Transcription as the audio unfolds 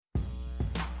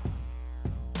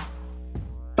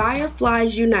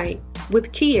Fireflies Unite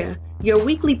with Kia, your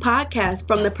weekly podcast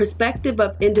from the perspective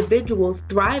of individuals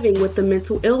thriving with a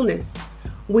mental illness.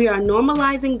 We are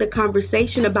normalizing the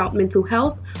conversation about mental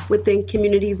health within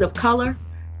communities of color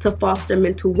to foster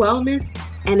mental wellness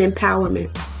and empowerment.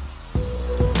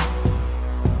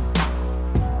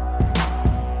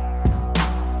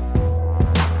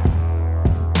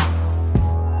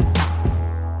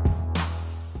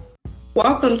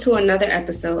 Welcome to another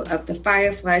episode of the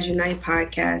Fireflies Unite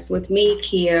podcast with me,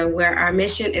 Kia, where our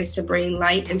mission is to bring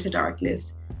light into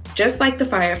darkness, just like the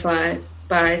Fireflies,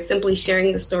 by simply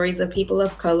sharing the stories of people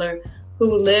of color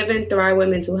who live and thrive with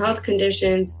mental health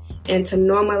conditions and to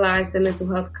normalize the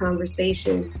mental health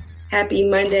conversation. Happy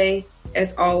Monday.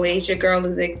 As always, your girl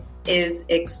is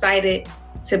excited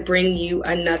to bring you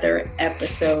another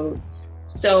episode.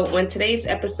 So on today's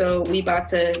episode, we about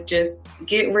to just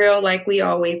get real like we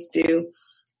always do.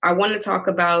 I want to talk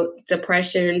about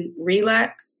depression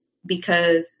relapse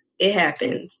because it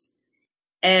happens.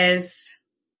 As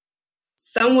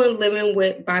someone living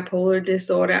with bipolar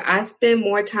disorder, I spend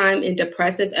more time in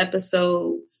depressive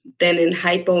episodes than in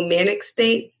hypomanic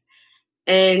states.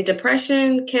 And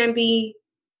depression can be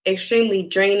extremely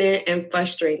draining and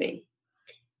frustrating.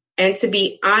 And to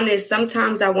be honest,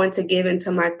 sometimes I want to give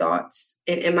into my thoughts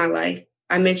in my life.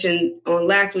 I mentioned on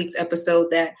last week's episode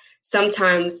that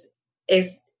sometimes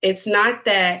it's not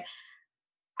that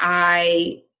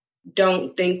I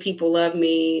don't think people love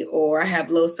me or I have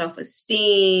low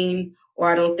self-esteem or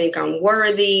I don't think I'm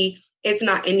worthy. It's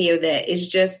not any of that. It's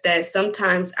just that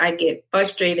sometimes I get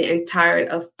frustrated and tired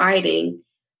of fighting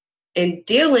and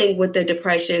dealing with the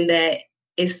depression that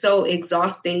is so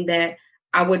exhausting that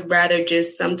I would rather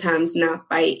just sometimes not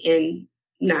fight and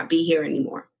not be here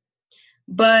anymore.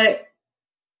 But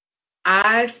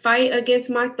I fight against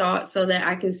my thoughts so that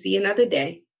I can see another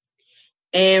day.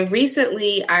 And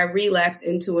recently I relapsed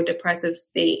into a depressive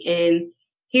state. And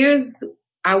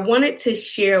I wanted to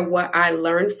share what I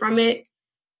learned from it.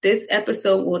 This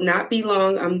episode will not be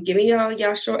long. I'm giving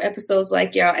y'all short episodes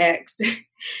like y'all asked.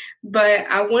 But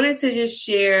I wanted to just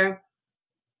share,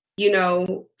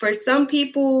 for some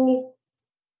people,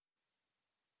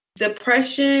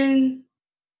 depression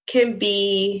can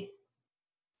be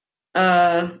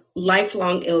a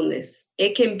lifelong illness.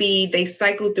 It can be they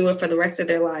cycle through it for the rest of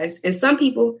their lives. And some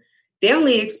people, they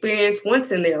only experience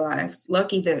once in their lives.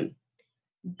 Lucky them.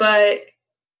 But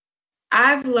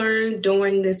I've learned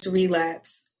during this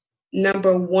relapse,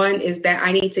 number one is that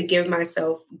I need to give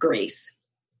myself grace.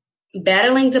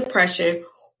 Battling depression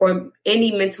or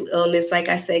any mental illness, like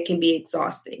I said, can be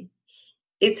exhausting.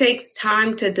 It takes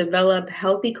time to develop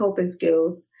healthy coping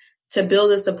skills, to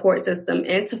build a support system,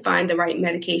 and to find the right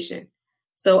medication.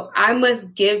 So I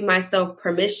must give myself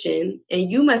permission,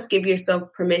 and you must give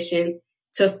yourself permission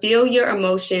to feel your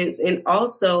emotions and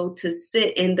also to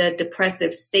sit in the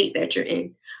depressive state that you're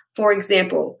in. For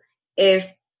example,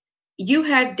 if you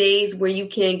have days where you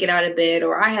can't get out of bed,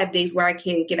 or I have days where I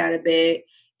can't get out of bed,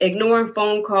 ignoring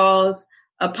phone calls,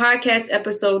 a podcast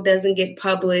episode doesn't get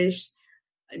published,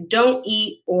 don't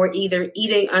eat or either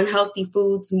eating unhealthy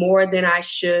foods more than I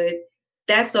should,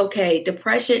 that's okay.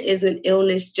 Depression is an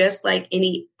illness just like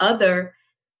any other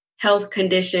health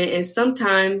condition. And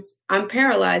sometimes I'm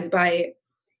paralyzed by it.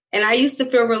 And I used to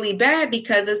feel really bad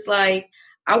because it's like,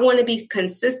 I want to be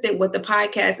consistent with the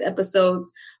podcast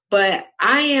episodes, but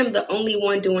I am the only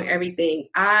one doing everything.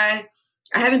 I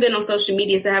haven't been on social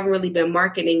media, so I haven't really been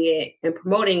marketing it and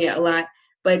promoting it a lot.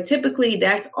 But typically,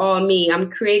 that's all me.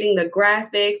 I'm creating the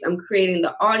graphics. I'm creating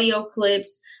the audio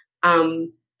clips.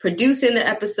 I'm producing the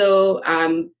episode.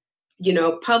 I'm,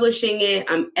 publishing it.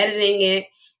 I'm editing it.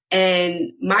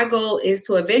 And my goal is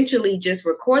to eventually just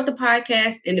record the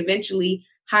podcast and eventually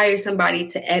hire somebody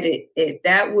to edit it.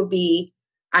 That would be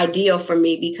ideal for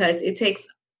me because it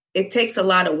takes a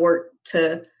lot of work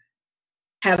to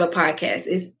have a podcast.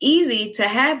 It's easy to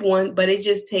have one, but it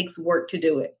just takes work to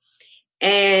do it.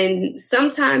 And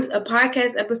sometimes a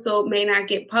podcast episode may not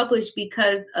get published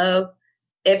because of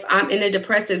if I'm in a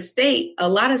depressive state, a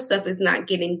lot of stuff is not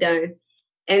getting done.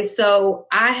 And so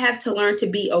I have to learn to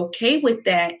be okay with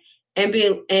that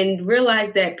and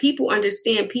realize that people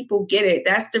understand, people get it.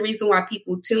 That's the reason why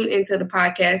people tune into the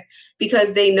podcast,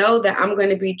 because they know that I'm going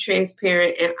to be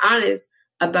transparent and honest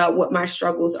about what my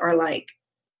struggles are like.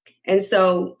 And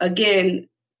so again,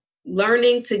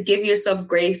 learning to give yourself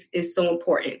grace is so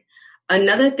important.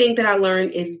 Another thing that I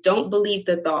learned is don't believe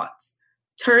the thoughts.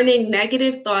 Turning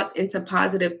negative thoughts into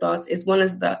positive thoughts is one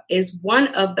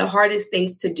of the hardest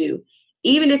things to do,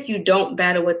 even if you don't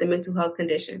battle with the mental health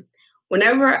condition.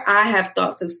 Whenever I have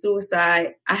thoughts of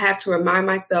suicide, I have to remind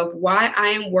myself why I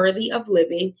am worthy of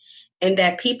living and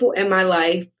that people in my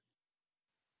life,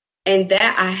 and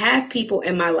that I have people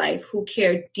in my life who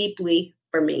care deeply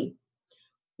for me.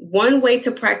 One way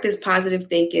to practice positive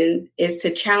thinking is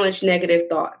to challenge negative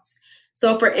thoughts.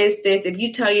 So, for instance, if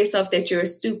you tell yourself that you're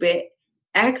stupid,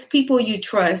 ask people you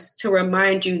trust to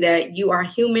remind you that you are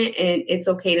human and it's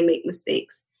okay to make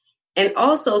mistakes. And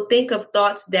also think of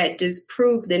thoughts that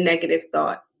disprove the negative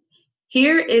thought.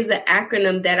 Here is an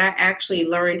acronym that I actually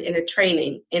learned in a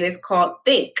training, and it's called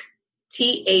THINK,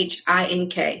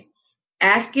 THINK.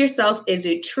 Ask yourself, is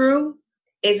it true?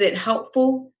 Is it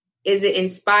helpful? Is it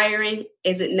inspiring?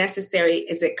 Is it necessary?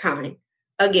 Is it kind?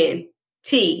 Again,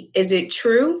 T, is it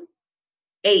true?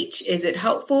 H, is it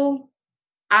helpful?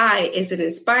 I, is it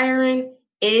inspiring?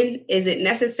 N, is it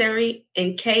necessary?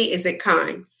 And K, is it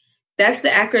kind? That's the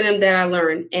acronym that I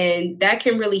learned, and that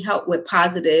can really help with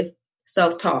positive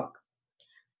self-talk.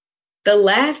 The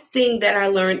last thing that I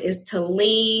learned is to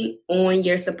lean on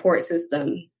your support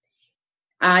system.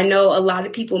 I know a lot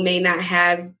of people may not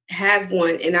have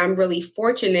one, and I'm really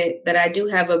fortunate that I do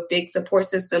have a big support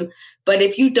system. But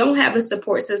if you don't have a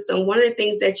support system, one of the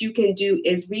things that you can do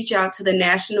is reach out to the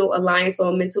National Alliance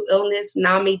on Mental Illness,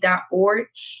 NAMI.org,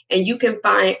 and you can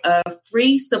find a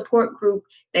free support group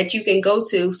that you can go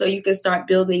to so you can start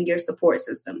building your support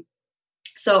system.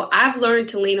 So I've learned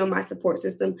to lean on my support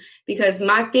system because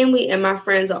my family and my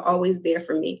friends are always there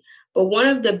for me. But one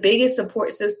of the biggest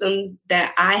support systems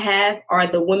that I have are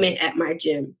the women at my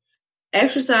gym.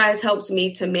 Exercise helps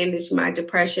me to manage my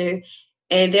depression,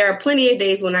 and there are plenty of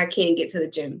days when I can't get to the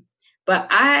gym. But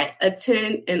I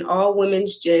attend an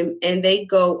all-women's gym, and they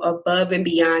go above and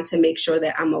beyond to make sure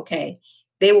that I'm okay.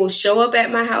 They will show up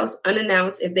at my house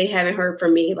unannounced if they haven't heard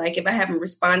from me, like if I haven't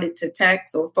responded to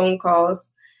texts or phone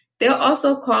calls. They'll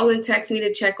also call and text me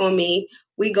to check on me.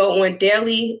 We go on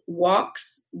daily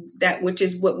walks, which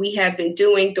is what we have been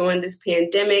doing during this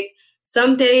pandemic.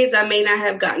 Some days I may not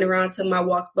have gotten around to my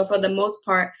walks, but for the most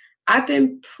part, I've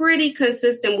been pretty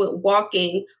consistent with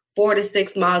walking 4 to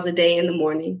 6 miles a day in the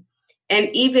morning. And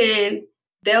even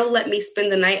they'll let me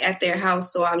spend the night at their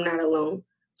house so I'm not alone.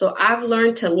 So I've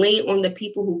learned to lean on the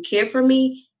people who care for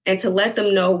me and to let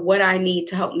them know what I need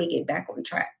to help me get back on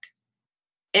track.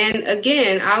 And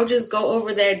again, I'll just go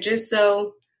over that just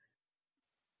so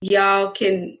y'all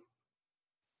can,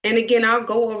 and again, I'll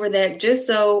go over that just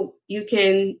so you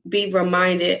can be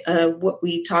reminded of what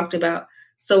we talked about.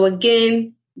 So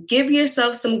again, give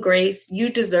yourself some grace. You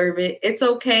deserve it. It's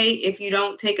okay if you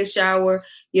don't take a shower,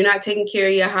 you're not taking care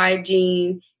of your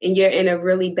hygiene, and you're in a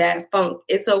really bad funk.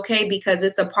 It's okay because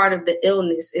it's a part of the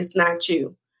illness. It's not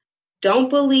you. Don't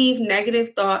believe negative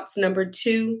thoughts. Number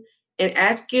 2. And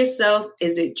ask yourself,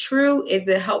 is it true? Is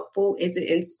it helpful? Is it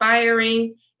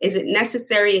inspiring? Is it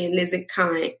necessary? And is it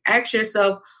kind? Ask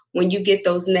yourself when you get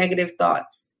those negative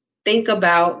thoughts. Think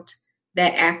about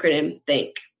that acronym,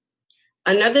 THINK.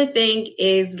 Another thing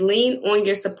is lean on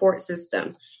your support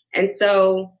system. And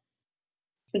so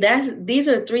these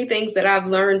are 3 things that I've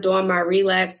learned during my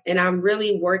relapse, and I'm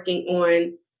really working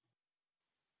on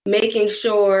making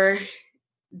sure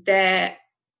that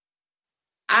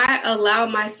I allow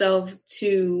myself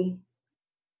to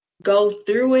go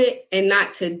through it and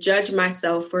not to judge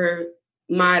myself for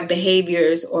my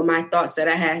behaviors or my thoughts that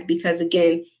I have, because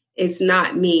again, it's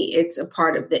not me, it's a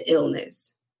part of the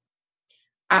illness.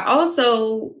 I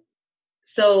also,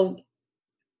 so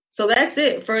that's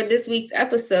it for this week's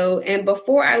episode. And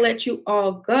before I let you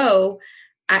all go,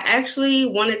 I actually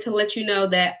wanted to let you know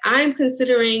that I'm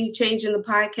considering changing the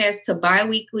podcast to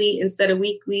bi-weekly instead of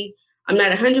weekly. I'm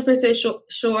not 100%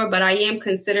 sure, but I am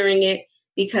considering it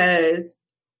because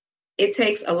it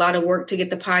takes a lot of work to get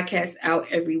the podcast out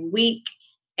every week.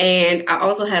 And I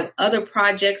also have other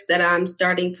projects that I'm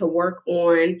starting to work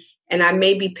on, and I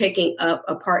may be picking up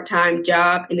a part-time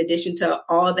job in addition to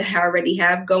all that I already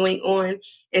have going on.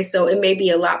 And so it may be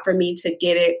a lot for me to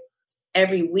get it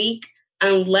every week,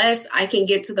 unless I can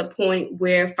get to the point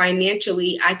where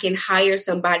financially I can hire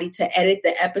somebody to edit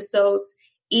the episodes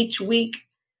each week.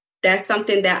 That's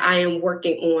something that I am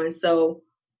working on. So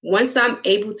once I'm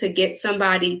able to get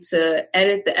somebody to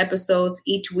edit the episodes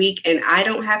each week and I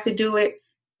don't have to do it,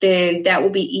 then that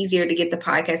will be easier to get the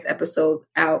podcast episode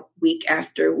out week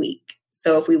after week.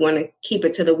 So if we want to keep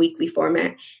it to the weekly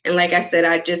format. And like I said,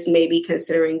 I just may be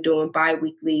considering doing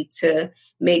bi-weekly to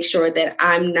make sure that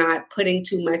I'm not putting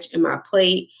too much in my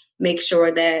plate, make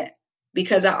sure that,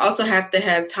 because I also have to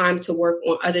have time to work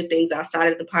on other things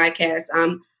outside of the podcast.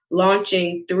 I'm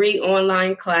launching 3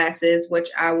 online classes, which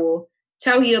I will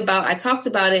tell you about. I talked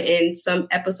about it in some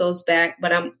episodes back,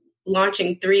 but I'm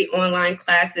launching 3 online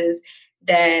classes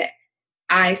that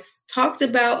I talked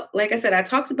about. Like I said, I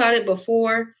talked about it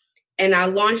before, and I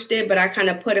launched it, but I kind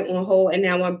of put it on hold, and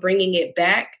now I'm bringing it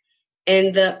back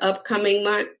in the upcoming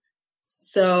month.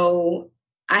 So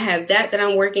I have that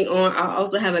I'm working on. I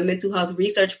also have a mental health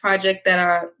research project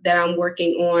that I'm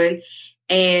working on,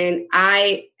 and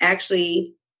I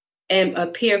actually am a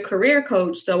peer career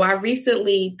coach. So I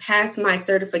recently passed my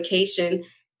certification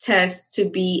test to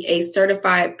be a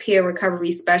certified peer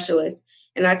recovery specialist.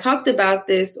 And I talked about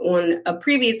this on a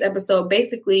previous episode.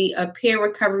 Basically, a peer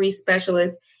recovery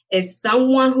specialist is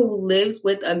someone who lives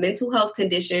with a mental health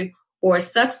condition or a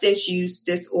substance use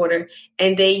disorder,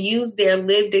 and they use their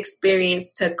lived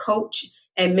experience to coach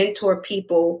and mentor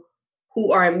people who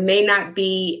may not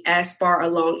be as far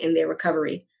along in their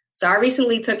recovery. So I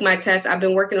recently took my test. I've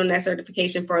been working on that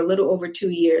certification for a little over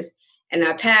 2 years, and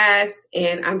I passed,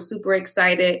 and I'm super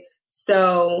excited.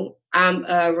 So I'm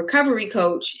a recovery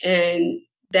coach, and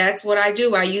that's what I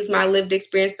do. I use my lived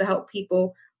experience to help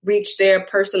people reach their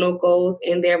personal goals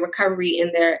in their recovery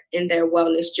in their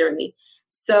wellness journey.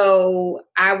 So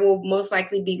I will most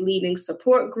likely be leading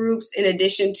support groups in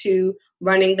addition to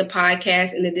running the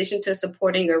podcast, in addition to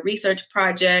supporting a research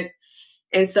project.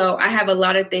 And so I have a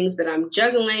lot of things that I'm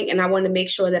juggling, and I want to make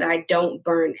sure that I don't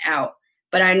burn out.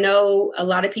 But I know a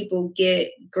lot of people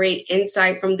get great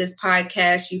insight from this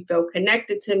podcast. You feel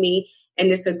connected to me, and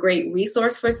it's a great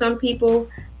resource for some people.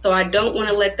 So I don't want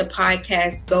to let the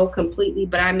podcast go completely,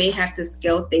 but I may have to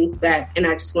scale things back. And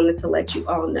I just wanted to let you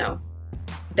all know.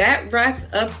 That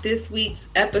wraps up this week's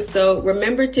episode.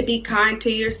 Remember to be kind to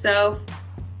yourself.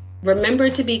 Remember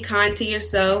to be kind to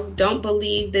yourself. Don't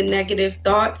believe the negative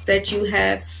thoughts that you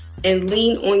have, and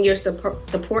lean on your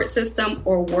support system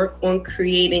or work on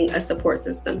creating a support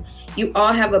system. You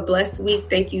all have a blessed week.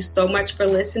 Thank you so much for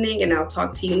listening, and I'll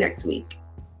talk to you next week.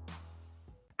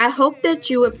 I hope that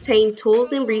you obtain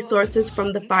tools and resources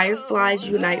from the Fireflies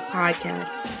Unite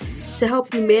podcast to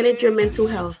help you manage your mental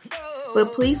health.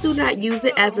 But please do not use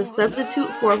it as a substitute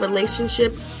for a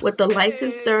relationship with a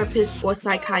licensed therapist or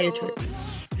psychiatrist.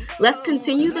 Let's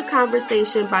continue the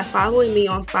conversation by following me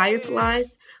on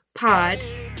Fireflies Pod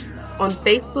on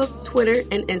Facebook, Twitter,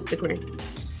 and Instagram.